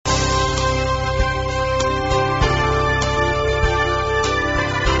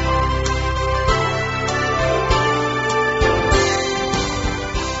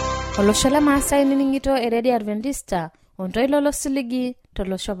Olosho le Maasai nining'ito eredi Adventista ontoilo losiligi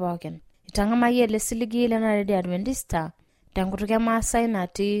tolosho pookin. Itang'amayie ele siligi lena eredi Adventista tenkutuk e Maasai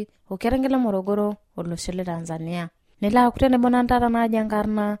natii orkerenket le Morogoro olosho le Tanzania. Nila tenebo nantara naaji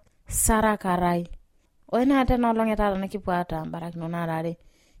enkarna Sara Karai. Oina tena olong' etata nikipuata mbarakinot naarare.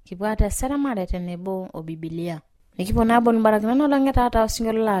 Kipuata eseremare tenebo o Biblia. Nikipuo naabol mbarakinot olong' etata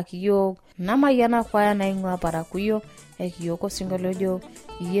osinkolio laa kiyiok namayiana kwaya naing'ua Parakuyo ekiyiok osinkolio ojo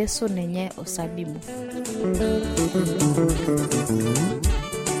Yesu ninye osabibu.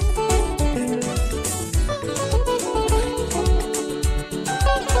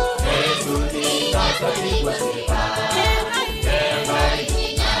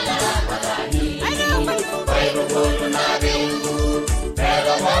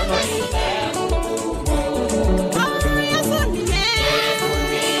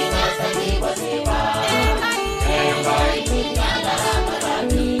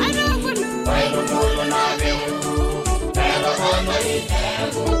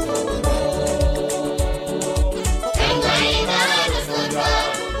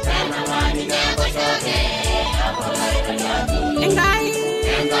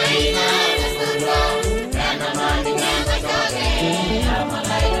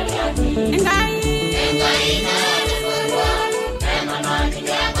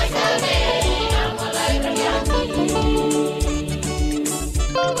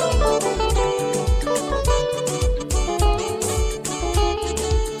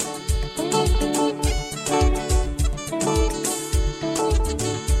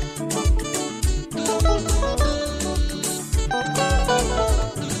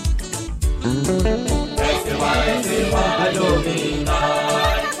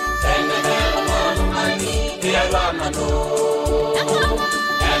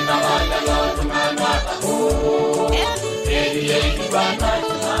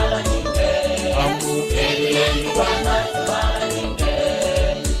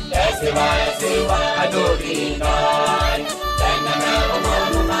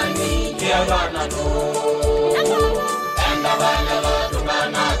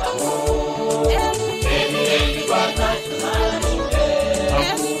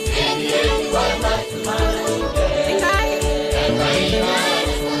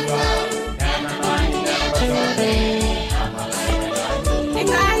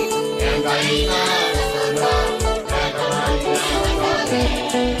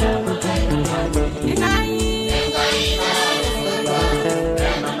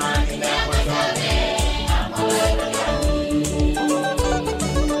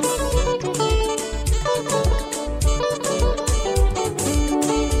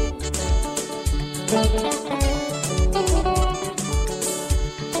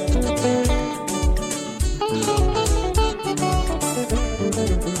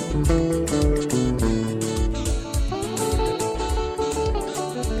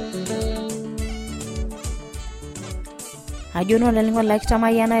 Ajono lalingo like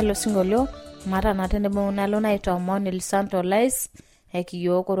tamayana ilo singolio mata natenebo nalo naitomon il Santo Lais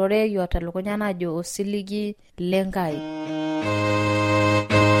ekiyo korore yota lukunya najo osiligi lenkai.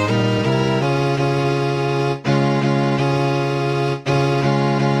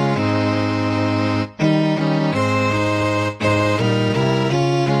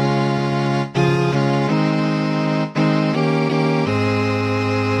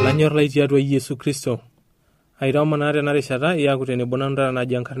 Lanyor laitiatu Yesu Kristo. Airamanare narishata iyaku tenebo nantara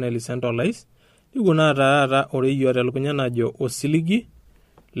naji enkarna il Santo Lais iguna taata oreyiyo telukunya najo osiligi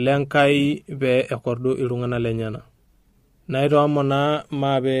lenkai be ekordu iltung'ana lenyana. Naitoomona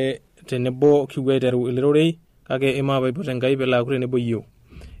maape tenebo kipuo aiteru ilrorei kake imaape aipotu Enkai pelaaku tenebo yiok.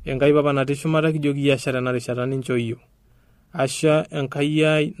 Enkai papa natii shumata kijoki asha tenarishata nincho yiok. Asha Enkai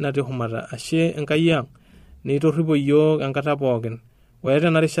ai natii shumata, ashe Enkai ang' nitorripo yiok enkata pookin. Ore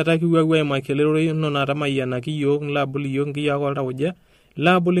tenarishata kipuo aimaki ilrorei natamayianaki yiok nilabul yiok nkiyiak oltauja,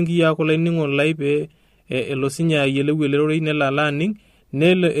 labul nkiyiak olainining'o lai pee elo sinye ayielou elrorei nelo alo aning'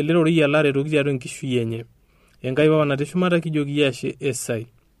 nelo elrorei alo aretoki tiatua enkishui enye. Enkai papa natii shumata kijoki ashe esai.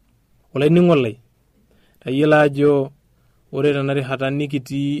 Olainining'o lai, tayiolo ajo ore tenarishata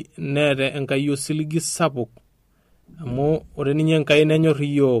nikitii neeta Enkai osiligi sapuk amu ore ninye Enkai nenyor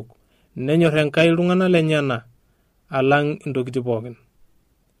yiok, nenyor Enkai iltung'ana lenyana alang' intokitin pookin.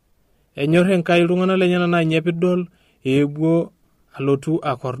 Enyor Enkai iltung'ana lenyana naa nye pidol eepuo alotu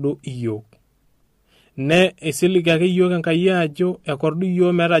akordu iyiok. Ne esilig ake yiok Enkai ajo ekordu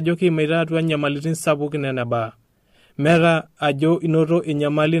yiok meeta ajo kimaita atua nyamalitin sapukin eneba. Meeta ajo inoto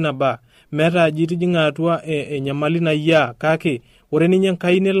enyamali naba. Meeta ajo itijing'a atua enyamali nayia kake ore ninye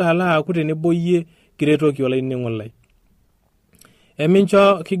Enkai nelo ala aku tenebo yie kiretoki olainining'o lai.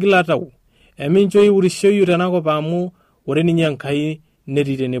 emincho kigila tau, emincho iurishoyu tenakop amu ore ninye Enkai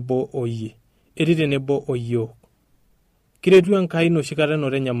netii tenebo oyie, etii tenebo oyiok. Kiretu Enkai noshi kata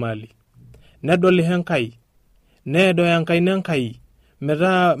enoto enyamali, nedoli Enkai, needo Enkai nenkai,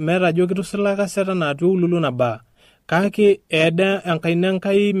 meeta ajo kitusilaka Satan atua ululu nabaa, kake eeda Enkai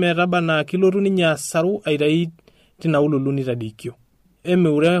nenkai metaba naa kilotu ninye asaru aitai tina ululu nitadikio.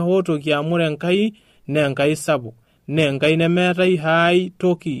 Emeure hoo toki amu ore Enkai naa Enkai sapuk, naa Enkai nemeetai hai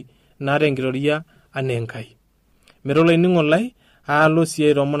toki naata enkitoria anaa Enkai. Mero olainining'oni lai alo sii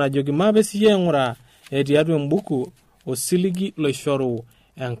aitomon ajoki maape siiyie aing'uraa tiatua embuku osiligi loishoru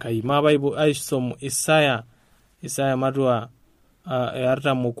Enkai. Maape aisom Isaya matua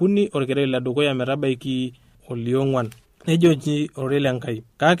 43 orkereri ledukuya metabaiki 14. Nejo nji ororei lenkai.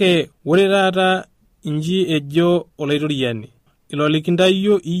 Kake ore taata inji ejo olaitoriani,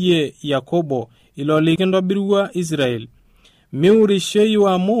 ilolikintayo iyie Yakobo, ilolikintobirua Israel, miurishoyu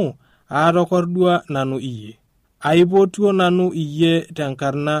amu aatokordua nanu iyie. Aipotuo nanu iyie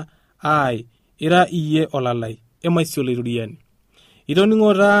tenkarna ai, ira iyie olalai. Emaisi olaitoriani.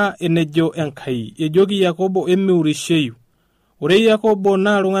 Itoning'o taa enejo Enkai, ejoki Yakobo emiurishoyu. Ore Yakobo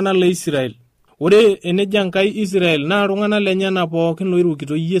naa iltung'anak le Israel. Ore enejo Enkai Israel naa iltung'anak lenyana pookin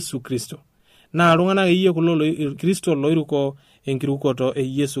loirukito Yesu Kristo. Naa iltung'anak iyie kulo Kristo loiruko enkirukoto e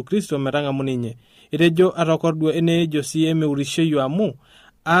Yesu Kristo metang'amu ninye. Etejo atokordua enejo sii emiurishoyu amu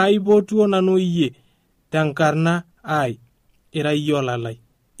aipotuo nanu iyie tenkarna ai, ira iyie olalai.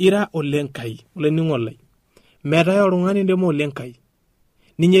 Ira olenkai, olainining'oni lai. Meetai oltung'ani ndemo olenkai.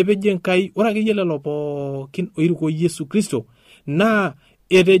 Ninye pejo Enkai, ore akeyie lelo pookin oiruko Yesu Kristo naa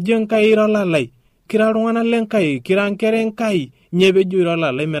etejo Enkai ira olalai. Kira iltung'anak lenkai, kira nkera Enkai, nye pejo ira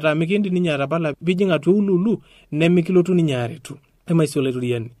olalai metaa mikindim ninye atapala pijing atua ululu nemikilotu ninye aretu. Emaisi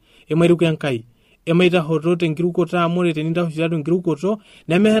olaitoriani, emairuko Enkai, emaitahoto tenkirukoto amu ore tenintahoshi tiatua enkirukoto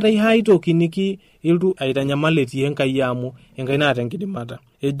nemeetai hai toki nikiltu aitanyamal etii Enkai amu Enkai naata enkidimata.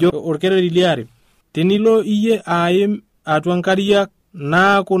 Ejo orkereri liare, tenilo iyie aim atua nkariak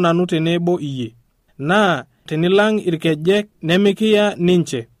naaku nanu tenebo iyie, naa tenilang irkejek nemikiya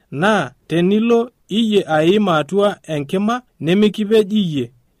ninche, naa tenilo iyie aim atua enkima nemikipej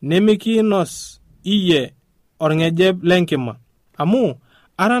iyie, nemikinos iyie orng'ejep lenkima. Amu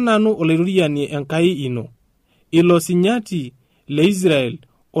ara nanu olaitoriani Enkai ino, ilo sinyati le Israel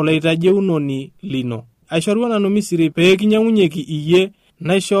olaitajeunoni lino. Aishorua nanu Misiri pee kinyang'unyeki iyie,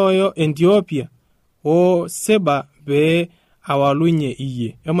 naishooyo Ethiopia o Seba pee awalunye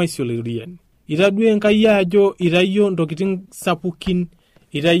iyie. Emaisi olaitoriani. Itadua Enkai ajo itayio ntokitin sapukin,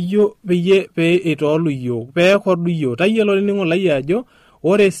 itayio pee itoolu iyiok, pee ekordu iyiok. Tayiolo olainining'oni lai ajo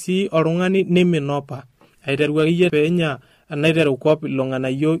ore sii oltung'ani niminopa, aiteru akeyie peenya enaiteru kop ilo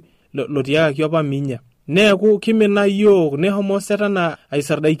ng'anayio lotiakaki apa minya. Neeku kimina iyiok, nehomo Satan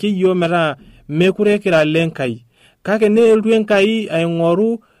aisardaiki iyiok metaa mekure kira lenkai. Kake neeltu Enkai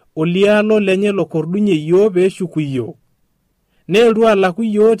aing'oru olialo lenye lokordunye iyiok peeshuku iyiok. Neeltu alaku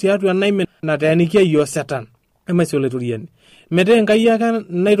iyiok tiatua naimin nateenikia iyiok Satan. Emaisi olaitoriani. Metaa Enkai ake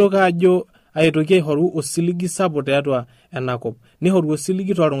naitoki ajo aitoki aihoru osiligi sapuk tiatua enakop. Nihoru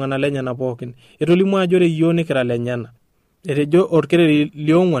osiligi tooltung'anak lenyana pookin. Etolimu ajo ore iyiok nikira lenyana. Etejo orkereri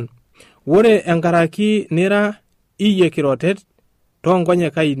liong'uan, ore enkaraki nira iyie kirotet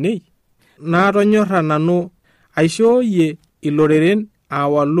toonkonyek ainei, naatonyorra nanu aishooyie iloreren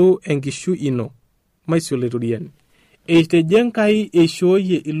awalu enkishu ino. Maisi olaitoriani. Eitejo Enkai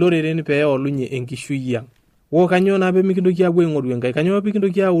eishooyie iloreren pee ewalunye enkishui ang'. Wo kanyoo naa pemikintoki apuo aing'oru Enkai? Kanyoo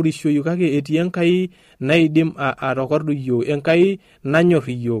pikintoki aurishoyu kake etii Enkai naidim atokordu iyiok, Enkai nanyor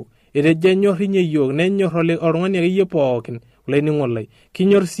iyiok. Etejo enyor inye iyiok, nenyor oltung'ani akeyie pookin, olainining'oni lai.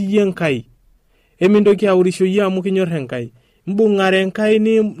 Kinyor siiyie Enkai. Emintoki aurishoyu amu kinyor Enkai. Mbung'are Enkai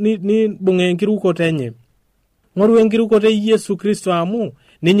nibung'a enkirukoto enye. Ng'oru enkirukoto e Yesu Kristo amu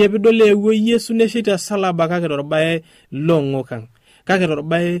ninye pidol eewuo Yesu nesheita salaba kake torbae long'okang'. Kake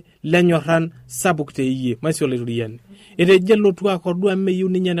torbae lenyorran sapuk teiyie. Maisi olaitoriani. Etejo elotu akordu amu meyieu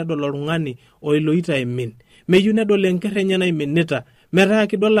ninye nedol oltung'ani oiloita aimin. Meyieu nedol enkerr enye naiminita. Metaa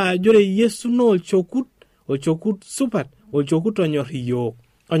kidol ajo ore Yesu naa olchokut supat, olchokut onyor iyiok,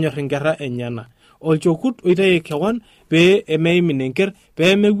 onyor inkerra enyana. Olchokut oitayu kewan pee emeimin enkerr,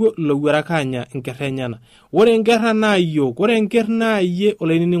 pee mewuo ilowuarak aanya inkerra enyana. Ore enkerra naa iyiok, ore enkerr naa iyie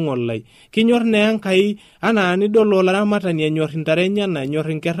olainining'oni lai. Kinyor naa Enkai anaa nidol olaramatani enyor intare enyana,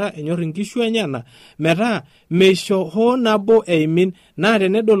 enyor inkerra, enyor inkishu enyana, metaa meisho hoo nabo eimin, naa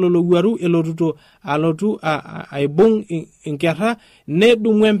tenedol olowuaru elotuto alotu aibung' inkerra,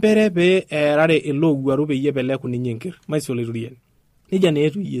 nedumu empere pee eerare ele owuaru peyie peleku ninye enkerr. Maisi olaitoriani. Nija naa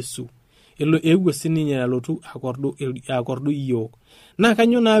etiu Yesu. eewuo sininye alotu akordu iyiok. Naa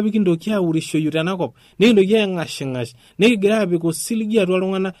kanyo naa pikintoki aurishoyu tenakop, nikintoki aing'ashing'ash, nikigira apik osiligi atua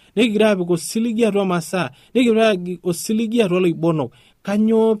iltung'anak, nikigira apik osiligi atua masaa, nikigira apik osiligi atua loibonok.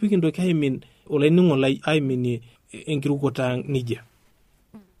 Kanyo pikintoki aimin olainining'o lai aiminie enkirukoto ang' nijia.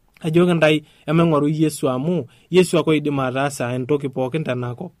 Ajoki ntai emaing'oru Yesu amu Yesu ake oidim ataasa entoki pookin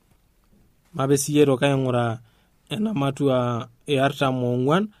tenakop. Mabe siye toka aing'uraa ena matua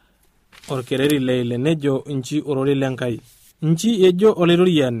 44 orkereri leile nejo inchi orori lenkai. Inchi ejo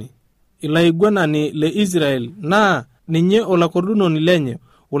olaitoriani, ilaiguanani le Israel naa ninye olakordunoni lenye,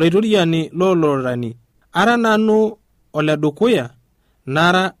 olaitoriani loolorani. Ara nanu oledukuya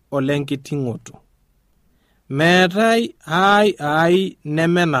nara olenkiting'oto. Meetai ai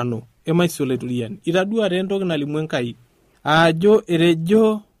neme nanu, emaisi olaitoriani. Itaduare entoki nalimu Enkai ajo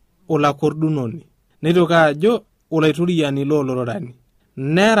erejo olakordunoni, neitoki ajo olaitoriani loolorani.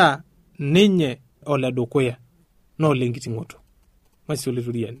 Nera ninye oledukuya na olenkiting'oto. Maisi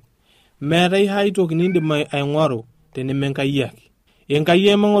olaitoriani. Meetai ai toki nindim aing'oru teneme Enkai ake. Enkai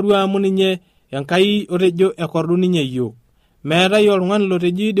emang'oru amu ninye Enkai otejo ekordu ninye iyiok. Meetai oltung'ani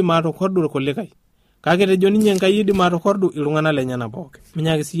lotejo idim atokordu irkulikai. Kake tejo ninye Enkai idim atokordu iltung'anak lenyenak pookin.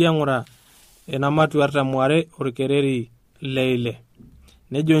 Minyaki siyie aing'uraa ena matua 42 orkereri leile.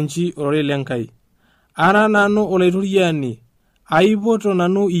 Nejo inchi orori lenkai. Ara nanu olaitoriani, aipoto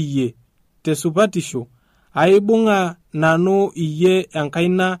nanu iyie tesupatisho, aibung'a nanu iyie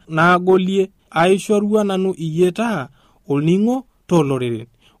enkaina naagolie, aishorua nanu iyie taa olning'o tooloreren.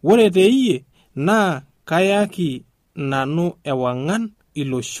 Ore teiyie naa kayaki nanu ewang'an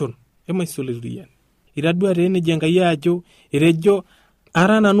iloshon. Emaisi olaitoriani. Itadua tenejo Enkai ajo erejo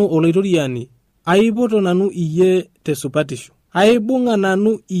ara nanu olaitoriani, aipoto nanu iyie tesupatisho, aibung'a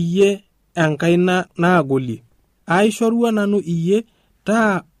nanu iyie enkaina naagolie, aishorua nanu iyie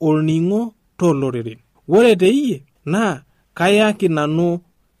taa olning'o tooloreren. Ore teiyie naa kayaki nanu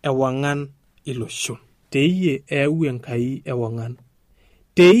ewang'an iloshon. Teiyie eeu Enkai ewang'an.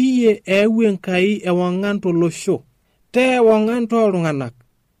 Teiyie eeu Enkai ewang'an tolosho. Tee ewang'an tooltung'anak.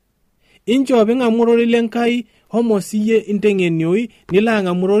 Incho ping'amurori lenkai homo siye inteng'enioi nilo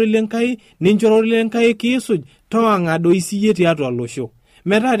ang'amurori lenkai ninchorori lenkai kiisuj toang'a doi siye tiatua olosho.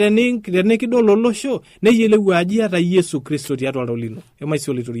 Metaa tenikidol olosho neyiolou ajo ata Yesu Kristo tiatua oltau lino.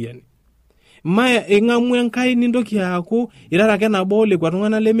 Emaisi olaitoriani. Maya ing'amu Enkai nintoki aaku irara ake nabo lekwa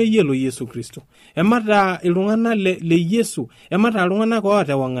tung'anak lemeyiolo Yesu Kristo. Emata iltung'anak le Yesu, emata iltung'anak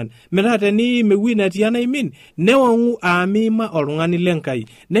oota ewang'an. Metaa teniim ewueji natii enaimin, newang'u aamima oltung'ani lenkai.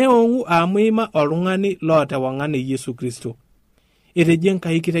 Newang'u aamima oltung'ani loota ewang'an e Yesu Kristo. Etejo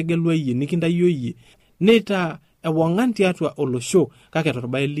Enkai kitegelua iyie, nikintayio iyie. Neitaa ewang'an tiatua olosho kake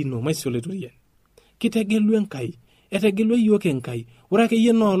torbae lino. Maisi olaitoriani. Kitegelua Enkai. Etegelua iyiok Enkai. Ore ake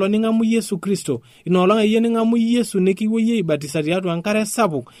yie noolo ning'amu Yesu Kristo, inoolong ake yie ning'amu Yesu nikipuo yie aibatisa tiatua enkare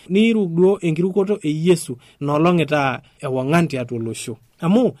sapuk, niiruk duo enkirukoto e Yesu, inoolong itaa ewang'an tiatua olosho.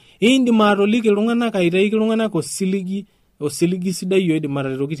 Amu indim atoliki iltung'anak aitaiki iltung'anak osiligi sidai oidim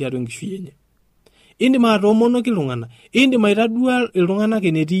ataretoki tiatua enkishui enye. Indim atoomonoki iltung'anak, indim aitadua iltung'anak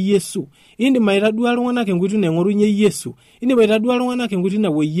enetii Yesu, indim aitadua iltung'anak enkoitoi naing'orunye Yesu, indim aitadua iltung'anak enkoitoi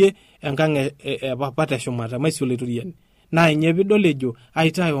napuoyie enkang' papa teshumata. Maisi olaitoriani. Naa inye pidol ejo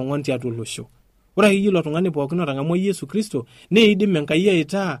aitaa ewang'an tiatua olosho. Ore ake yie ilo tung'ani pookin otang'amua Yesu Kristo neidim Enkai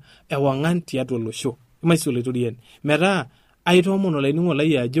aitaa ewang'an tiatua olosho. Maisi olaitoriani. Metaa aitoomon olainining'o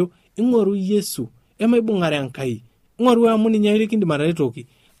lai ajo ing'oru Yesu, emaibung'are Enkai. Ing'oru amu ninye likindim ataretoki.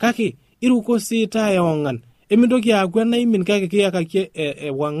 Kake iruko sii taa ewang'an. Emintoki aaku enaimin kake kiyakaki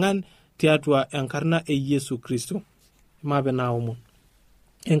ewang'an tiatua enkarna e Yesu Kristo. Maape naomon.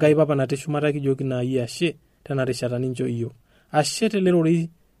 Enkai papa natii shumata kijoki naa iyie ashe tena rishata nincho iyiok. Ashe telerori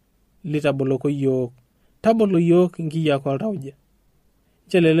litaboloko iyiok. Tabolo iyiok inkiyiak oltauja.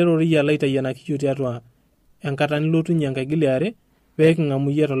 Nchelelerori yala itayianaki iyiok tiatua enkata nilotunye enkaigili are pee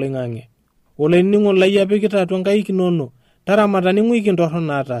king'amu iyie toloing'ang'e. Olainining'o lai apikita atua nkaik inonok. Taramata ning'uiki entorrono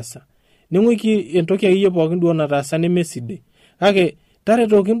naataasa. Ning'uiki entoki akeyie pookin duo nataasa nemesidai. Kake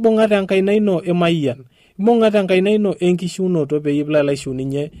taretoki imbung'ata enkaina ino emayian. Imbung'ata enkaina ino enkishiunoto peyie ilo aishiu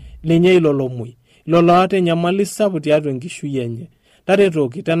ninye ilo lomoi. Ilo loota enyamali sapuk tiatua enkishui enye.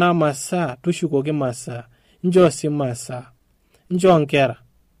 Taretoki tenaa masaa tushukoki masaa. Njoo si masaa. Njoo nkera.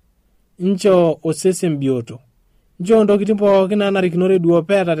 Njoo osesen bioto. Njoo ntokitin pookin naanarikinore duo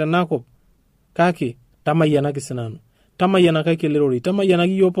peeta tenakop. Kake tamayianaki sinanu. Tamayianaki elerori.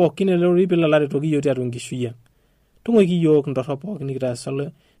 Tamayianaki iyiok pookin elerori pilo laretoki iyiok tiatua enkishui ang'. Tung'uiki iyiok ntorrok pookin nikitaasa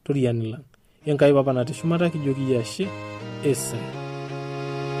olaitoriani lang'. Enkai papa natii shumata kijoki iyie ashe esai.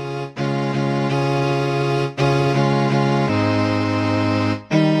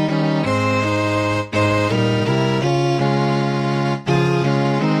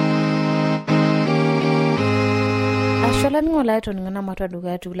 laningo lai toningo na matwa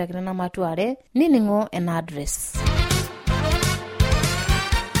duga tu lakini na matware niningo en address.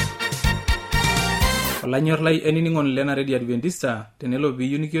 Olanyor lai eniningon lena Radio Adventista tenelo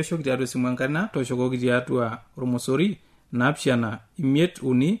biyu nikioshoki tiatua simu enkarna toshokoki tiatua ormosori naapishana imiet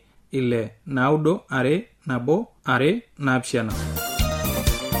uni ile naudo are nabo are naapishana.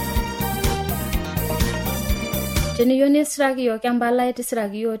 Teniyo nisiraki yo kembala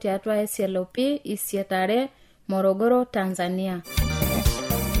itisiraki yo tiatua SLOP isietare Morogoro, Tanzania.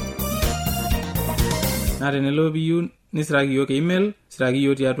 Na tenelo biyu nisiraki yo email siraki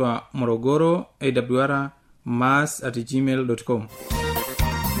yo tiatua Morogoro awr@mass@gmail.com.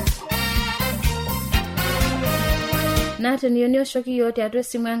 Na teniyo nioshoki yo tiatua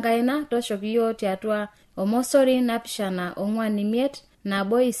simu enkaina toshoki yo tiatua omosori napishana ongwani miet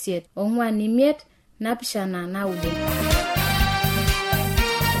nabo isiet ongwani miet napishana naude.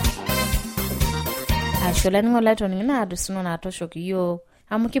 Ashola ningo lato ningina adusuno na toshoki yo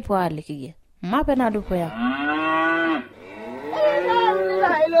amukipo alikiye. Mape na dupo ya.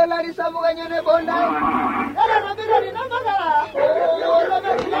 Lola risabuka nyone bonda. Ala nabira ni namagala.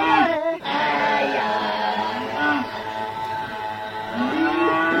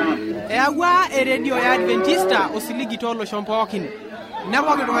 Ewa radio ya Adventista osiligi tolo shompookin.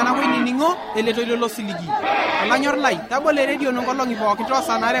 Napoki tungana ko iningo eletoilo siligi. Olanyor lai tabole radio nongolongi pookin to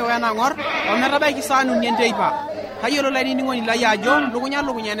sanare wena ngor ometabaiki sanu nienteipa. Hayolo lai ningo ni lai ajo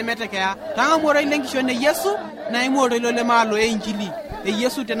lukunya nemetekea. Tanga moro ilengisho ne Yesu na imoro ilole malo e injili. E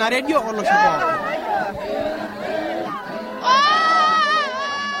Yesu tena radio oloshipo.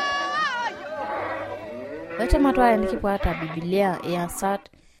 Wete matwa nikipo ata Biblia ya sat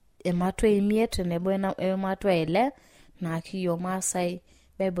matwa imiet nebo na matwa ele na kiyo Masai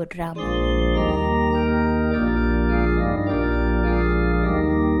Bible drama.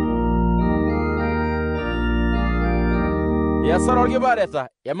 Yasarorge bareta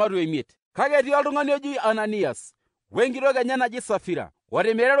yamatwa imiet. Kage etii oltung'ani oji Ananias. Wenkitok enye naji Safira,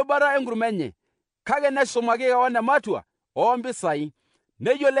 otemerero bara enkurma enye, kake nesumaki keon ematua ompisai,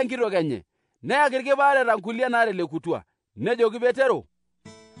 nejo lenkitok enye, neyaki irkipaareta nkulie naatelekutua, nejoki Petero,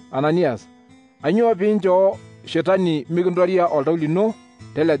 Ananias, anyoo piinchoo shetani mikintoria oltau lino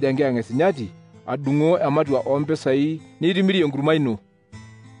teleja enkiyang'esinyati adung'oo ematua ompisai nitimirie enkurma ino.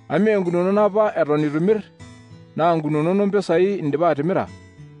 Amee enkunono apa eton itu imir, naa nkunono mpisai indipa atimira.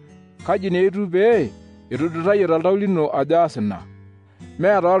 Kaji neetu pee itudutayie toltau lino ajo asina.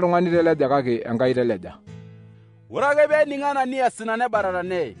 Meeta oltung'ani teleja kake enkai teleja. Ore ake peening Ananias ina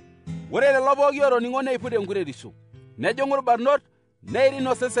nebaratane, ore lelo pooki otoning'o neiput enkuretisho, nejing'u irbarnot,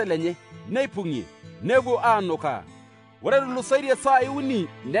 neirino osesen lenye, neipung'ie, nepuo aanukaa. Ore tulusoitie saai uni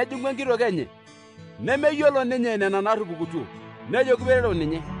nejing'u enkitok enye, nemeyiolo ninye nena naatupukutuo, nejoki Petero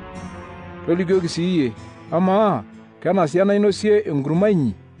ninye, tolikioki siiyie, amaa kena siana inosie enkurma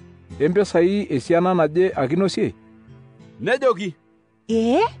inyi empisai esiana naje akinosie? Nejoki,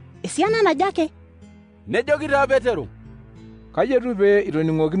 esiana naje ake. Nejoki taa Petero, kaji etu pee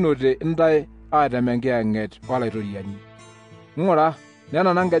itoning'okinote intae aatem enkiyang'et olaitoriani? Ng'ura,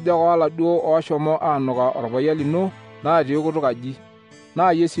 nenana nkejek ooladuo ooshomo aanuka orpayian lino naatii kutuk aji,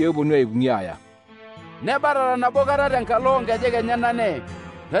 naa yie sii eponu aipung'ie aaya. Nebatata nabo kata tenkalo onkejek enyenak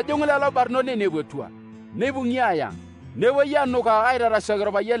nejing'u lelo barnot nenepuetua, neipung'ie aaya, nepuoi aanukaa aitarasaki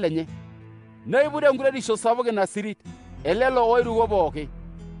orpayian lenye. Neiput enkuretisho sapuk ina sirit, elelo oiruko pooki,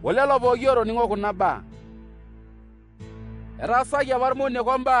 olelo pooki otoning'o kuna baa. Etaasaki apa irmoniek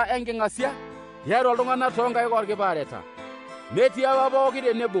ombaa enking'asia tiatua iltung'anak toonkaik orkipaareta. Netii apa pooki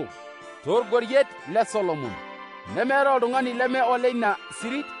tenebo toorgoriet le Solomon. Nemeeta oltung'ani leme oleina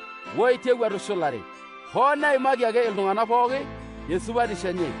sirit woitewu etushulare. Hoo neimaki ake iltung'anak pooki esupatisho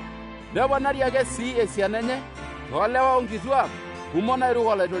enye. Neponari ake sii esiana enye toolewa onkituak kumok nairuko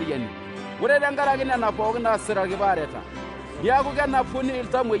olaitoriani. Ore tenkaraki nena pooki naasita irkipaareta, niaku kenapuni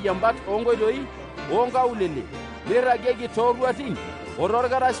iltamuoyia mbat oonkoitoi oonkaulele, neirragieki tooruatin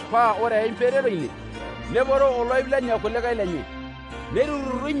otoorkarash paa ore eimperero ine neporo oloip lenye kulikae lenye.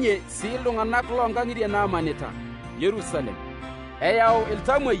 Neiturrurunye sii iltung'anak loonkang'itie naamanita Yerusalem, eyau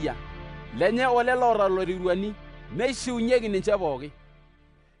iltamuoyia lenye olelo oota loiruruani, neishiunyeki ninche pooki.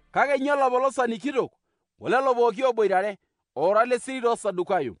 Kake nye olapolosani kitok olelo pooki oboitare oora le sirit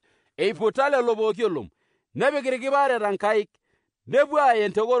oosadukayo, eiputa lelo pooki olom, nepik irkipaareta nkaik, nepuo aaya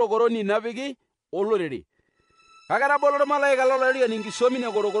entegorokoroni napiki olorere. Kake etabolo irmalaika lolariani nkishomi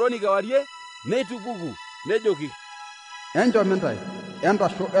ekorokoroni kewarie, neitukuku, nejoki, enchom intae,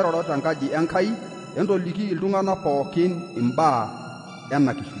 entasho eroro tenkaji Enkai, entoliki iltung'anak pookin imbaa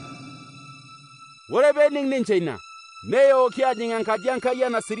ena kishui. Ore peening ninche ina, neyooki ajing enkaji Enkai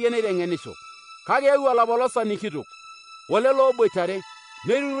enasirie neiteng'enisho. Kake eewuo olapolosani kitok, olelo oboitare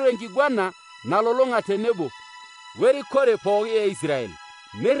neiruru enkiguana nalulung'a tenebo werikore pooki e Israeli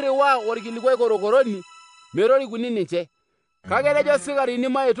nirriwaa orkilikuai korokoroni metorikuni ninche. Kake nejo sikarini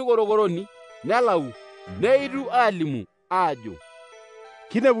maetu korokoroni nelau neitu aalimu aajo,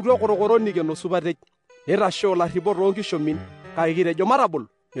 kineputua korokoroni keno supatej neitasho larripot oonkishomin kake kitejo matabol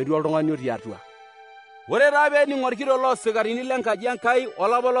metii oltung'ani otii atua. Ore taa peening' orkitok loosikarini lenkaji Enkai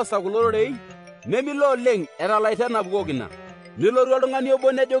olapa losaku lororei nemilo oleng' etalaita enapukokina, nelotu oltung'ani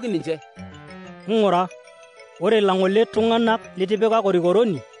obo nejoki ninche, ng'ura, ore lang'ole tung'anak litipika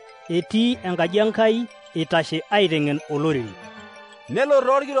korikoroni etii enkaji Enkai eitashe aiteng'en olorere. Nelo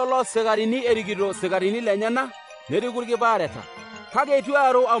taa orkitok loosikarini erikito sikarini lenyana neriku irkipaareta, kake eitu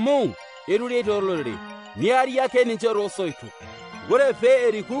aaru amu eirureita olorere, niari ake ninche toosoitok. Ore pee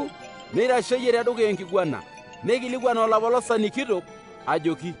eriku neitasheyie tedukuya enkiguana, neikilikuan olapolosani kitok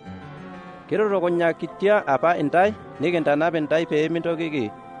ajoki, Kitutukunyakitia apa intai nikintanap intai pee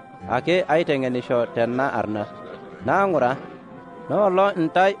mintokiki ake aiteng'enisho tena arna. Naa ng'ura, noolo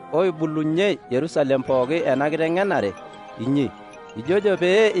intai oibulunye Yerusalem pooki ena kiteng'enare inyi, ijojo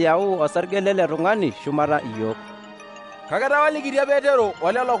pee iyau osarge lele tung'ani shumata iyiok. Kake tawalikitia Petero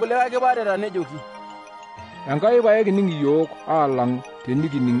olelo kulikae kipaareta nejoki, Enkai pae kining' iyiok aalang'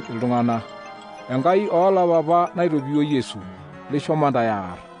 tenikining' iltung'ana. Enkai oolapa apa naitopio Yesu lishomo ntae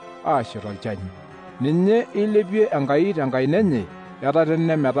aar aashet olchani. Ninye ilepie Enkai tenkaina enye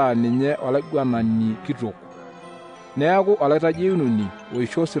etatene metaa ninye olaiguanani kitok. Neaku olaitajiunoni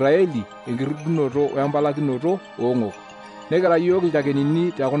oisho Israeli enkirrudunoto wempalakinoto oong'ok. Nekira yiok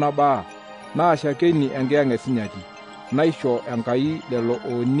ilchakenini tekuna baa naashakeni enkiyang' esinyati naisho Enkai lelo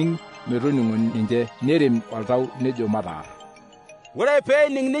ooning' metoning'o ninche nerem oltau nejo mataar. Ore pee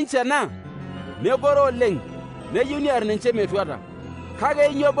ening' ninche ena negoro oleng' neyieu near ninche metuata. Kake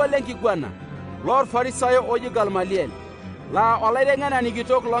enyio obo lenkiguana loorfarisayo oji Gamaliel laa olaiteng'enani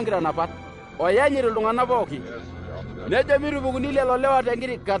kitok loonkitanapat oyanyit iltung'anak pooki, nejo mitupukuni lelo lewa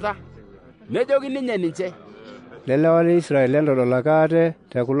tenkiti kata. Nejoki ninche, lelewa le Israeli entodolaki ate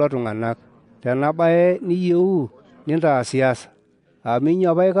te kulo tung'anak, tena baye niyieu nintaa siasa, amu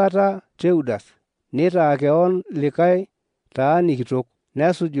inyio apa aikata Teudas nitaa keon likae taani kitok,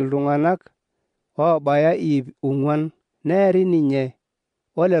 nesuj iltung'anak oobaya 400 neeri ninye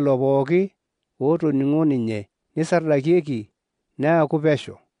olelo pooki ootoning'o ninye nisardakieki neaku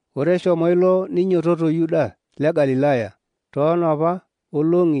pesho. Ore eshomo ilo ninyototo Yuda le Galilaya toonapa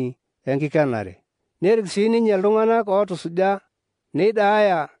olong'i enkikenare. Nerik sii ninye iltung'anak ootusuja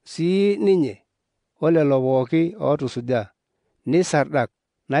neidaaya sii ninye olelo pooki ootusuja nisardak.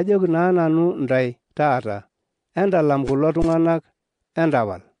 Najoki naa nanu ntae taata entalam kulo tung'anak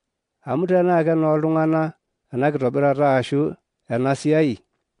entapal, amu tenaa kenooltung'ana ena kitobirata ashu ena siai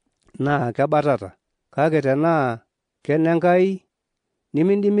naa kebatata, kake tenaa kenenkai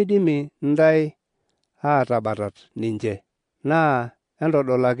nimindimidimi ntae aatabatat ninche, naa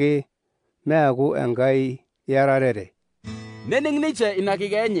entodolaki meaku Enkai iararere. Nening' ninche ina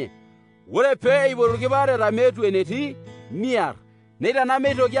kikeenye. Ore pee eipotu irkipaareta meetu enetii niar, neitanam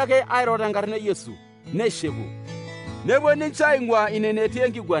meitoki ake airo tenkarna Yesu, neshepu. Nepuo ninche aing'ua ine netii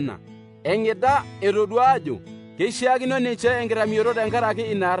enkiguana, eng'ida etodua ajo keishaakino ninche enkitamioto tenkaraki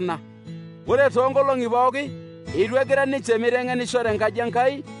ina arna. Ore toonkolong'i pooki eitu egira ninche meiteng'enisho tenkaji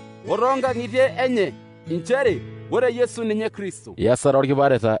Enkai o toonkang'itie enye inchere ore Yesu ninye Kristo. Iasara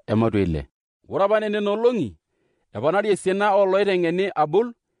orkipaareta ematua ile. Ore apa nena olong'i eponari esiana ooloiteng'eni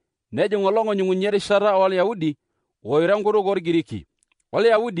abul, nejing' olong'onying'unye erishata olyahudi oiro enkutuk orgiriki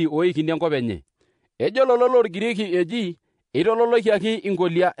olyahudi oikini enkop enye. Ejo lelo lorgiriki eji eitololokiaki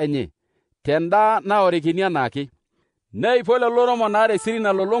inkolia enye tendaa naorikini anaake. Neipo lelo romonaare siri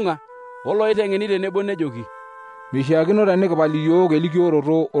nalulung'a oloiteng'eni tenebo nejoki, Mishaakino tenikipal iyiok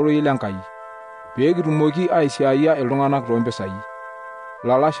elikioroto oroi lenkai pee kitumoki aisiaia iltung'anak toompisai.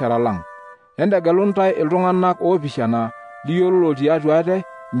 Lalashara lang', entegelu ntae iltung'anak oopishana liyiololo tiatua ate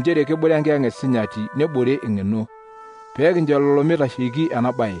nchere kebore enkiyang' esinyati nebore eng'eno, pee kincho lelo mitasheiki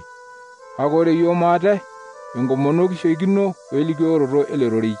ena baye. Kake ore iyiok maate enkomono kishaikino welikioroto ele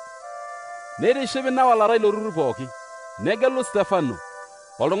rorei. Neitiship ina walarai ilo turrur pooki, negelu Stefano,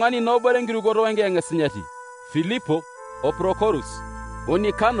 oltung'ani ina obore enkirukoto wenkiyang' esinyati, Filipo, o Prokorus, o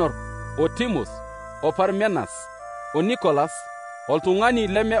Nikanor, o Timos, o Parmenas, o Nikolas, oltung'ani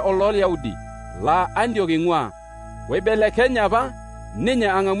leme oloolyahudi laa Antioki ing'ua, oibelekenye apa ninye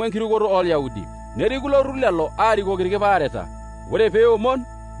ang'amu enkirukoto oolyahudi. Neriku ilo turrur lelo aarikoki irkipaareta. Ore pee eomon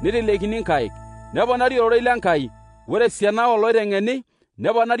neitelekini nkaik, neponari ororei lenkai. Ore esiana oloiteng'eni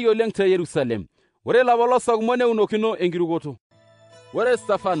neponari oleng' te Yerusalem. Ore ilapolosak kumok neunokino enkirukoto. Ore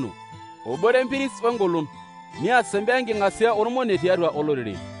Stefano, obore empiris wengolon, nias sembe enking'asia ormone tiatua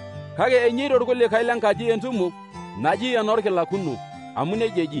olorere. Kake enyeito irkulikae lenkaji entumo naji enorkilakuno, amu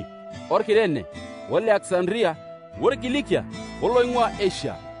nejia eji, orkirene, ole Alexandria, orkilikia, oloing'ua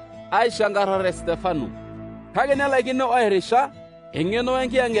Asia, aishankarare Stefano. Kake nelaikino airisha eng'eno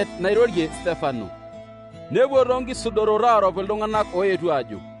enkiyang'et nairorie Stefano. Nepuo toonkisudorot aarop iltung'anak oetuo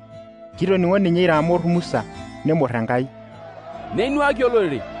aajo, kitoning'o ninye iramor Musa nemor Enkai. Neinuaki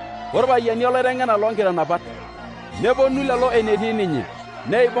olorere, orpayiani oloiteng'ena loonkitanapat. Neponu lelo enetii ninye,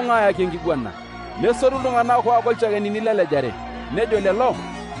 neibung aayaki enkiguana. Nesotu iltung'anak oaku ilchakennini lelejare, nejo lelo,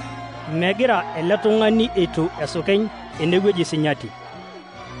 megira ele tung'ani eitu esukeny enewueji sinyati,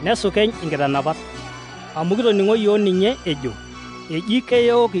 nesukeny inkitanapat. Amu kitoning'o yiok ninye ejo, eji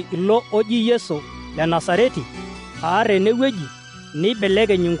keyooki ilo oji Yesu le Nasareti aar enewueji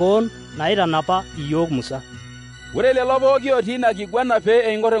neibelekeny inkoon naitanapa iyiok Musa. Ore lelo pooki otii ina kiguana pee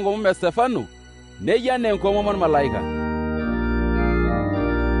eing'or enkomom e Stefano, neyia enaa enkomom ormalaika.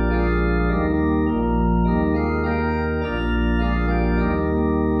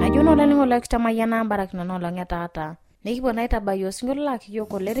 Ajo nolang'o lekitamayiana mbarakino nolong'e taata. Nikipuo naitabayo osinkolio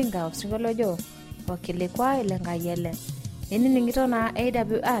lakiyiok oleringa osinkolio ojo okilikuwa Enkai ele. Enining'ito naa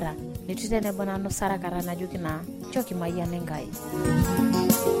AWR netii tenebo nanu Sara Kara najoki naa chokimayian Enkai.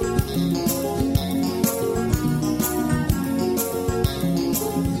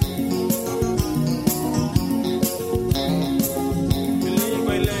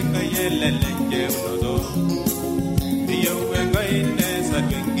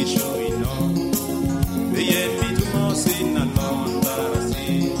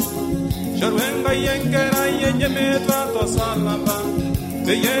 Sharwenga yengera yenyemetwa tosalaba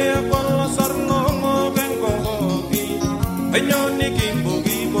Beye akwala sarnongo bengogi Enyoni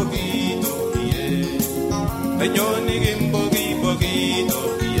gimbogi bogi tokie Enyoni gimbogi bogi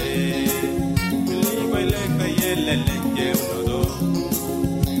tokie Liba ileka yelelenge unodo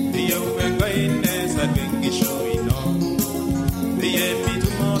Beye uwenga inesa gengisho ino Beye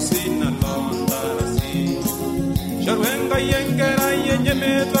mitumosi na londarasi Sharwenga yengera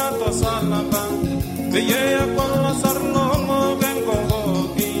yenyemetwa tosalaba Beye akwala sarnongo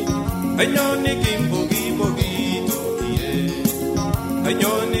bengogi Enyoni gimbogi bogi tokie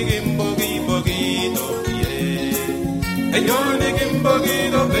Enyoni gimbogi bogi tokie Enyoni gimbogi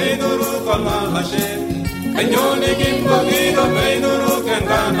do beiduru kola Hashem Enyoni gimbogi do beiduru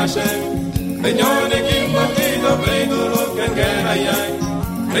kengan Hashem Enyoni gimbogi do beiduru kengera yai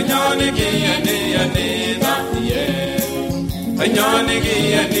Enyoni giyani da ye Enyoni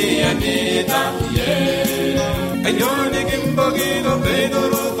giyani da ye Enyoni gimbogi do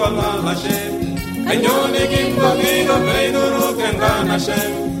beiduru kola Hashem Enyoni gimbogi do beiduru kengan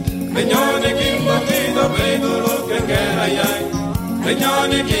Hashem Enyoni gimbogi do beiduru kengera yai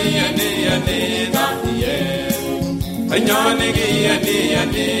Enyoni giyani da ye Enyoni giyani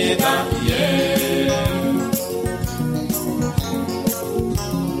da ye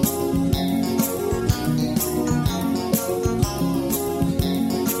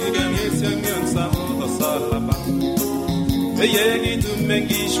Beyegi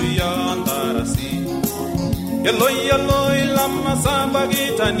tumengi shuyandarasi Yelloy lama sabagi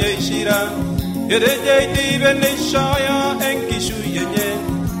tanye shira Yereje dibe nishaya enki shuyenye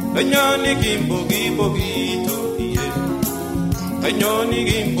Enyoni gimbogi bogi tokie Enyoni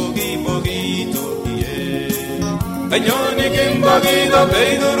gimbogi bogi tokie Enyoni gimbogi do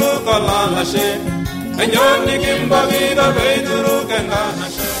beiduru kola Hashem Enyoni gimbogi do beiduru kenga